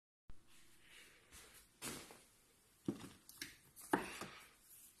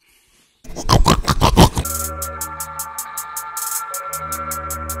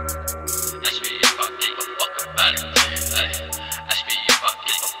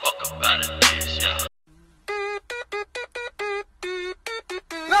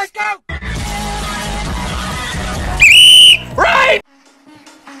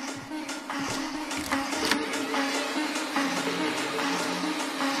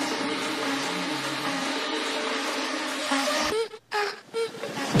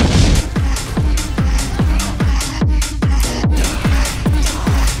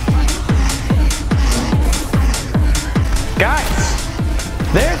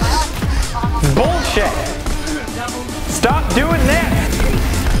Stop doing that!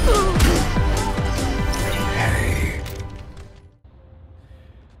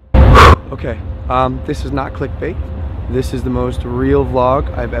 Okay, this is not clickbait. This is the most real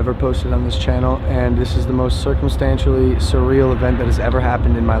vlog I've ever posted on this channel, and this is the most circumstantially surreal event that has ever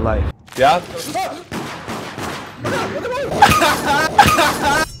happened in my life. Yeah? So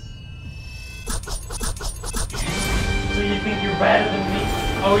you think you're better than me?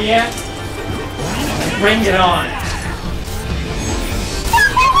 Oh yeah? Bring it on!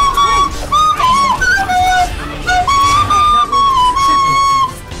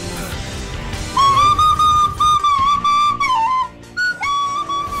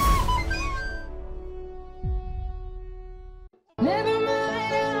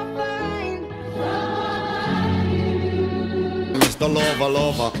 Mr.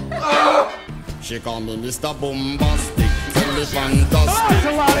 Lover, she call me Mr. Bombastic, tell me fantastic. That's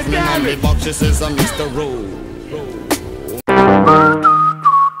a lot of damage. Me box, she says I'm Mr. Rowe.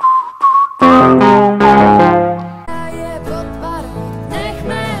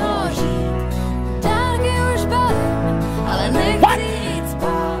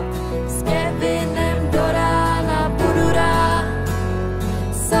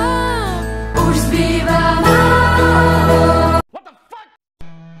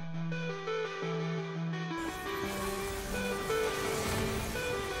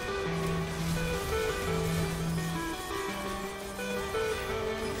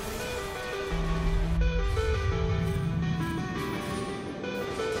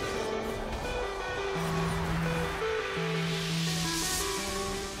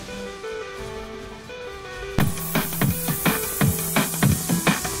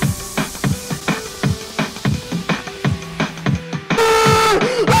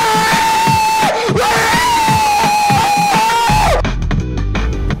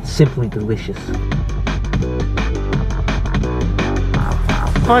 Simply delicious.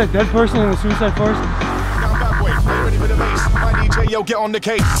 Find a dead person in the suicide forest. Ready for the bass. My DJ, yo, get on the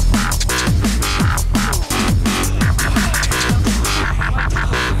case.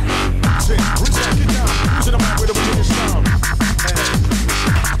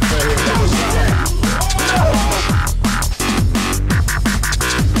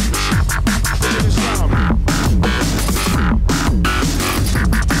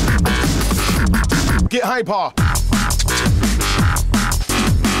 Get hyper.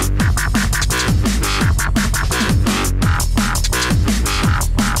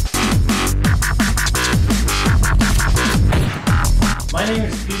 My name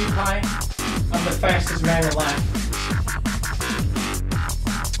is PewDiePie. I'm the fastest man alive.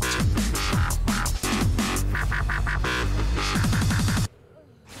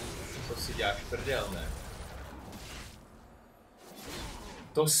 To si děláš prdel, ne?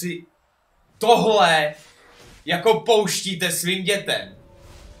 To si... Tohle jako pouštíte svým dětem.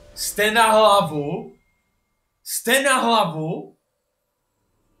 Jste na hlavu? Jste na hlavu?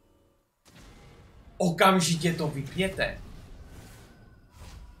 Okamžitě to vypněte.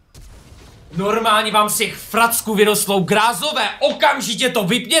 Normálně vám z těch fracků vyrostlou grázové. Okamžitě to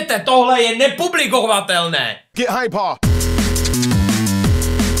vypněte. Tohle je nepublikovatelné. Get hyper.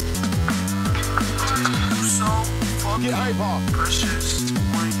 Get hyper.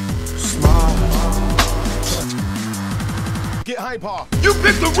 Get hyper. You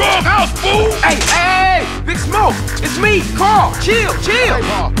picked the wrong house, fool! Hey, hey, hey! Big Smoke! It's me, Carl! Chill, chill!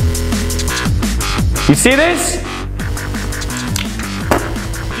 Hyper. You see this?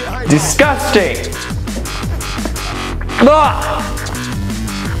 Get hyper. Disgusting! Ugh.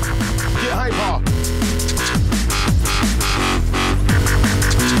 Get hyper.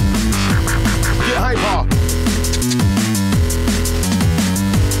 Get hyper.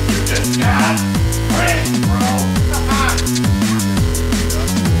 You just got friends, bro!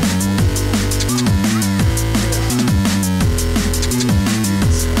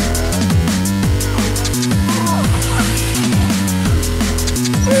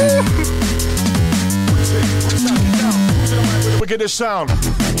 Look at this sound.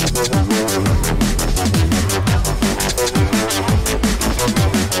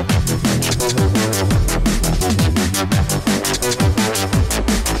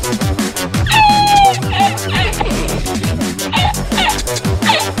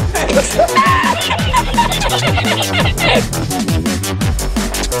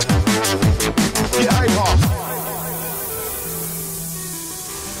 Get hyper.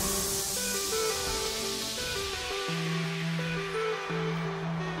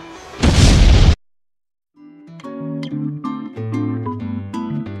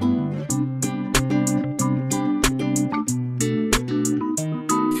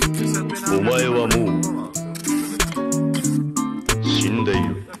 Omae Wa Mou.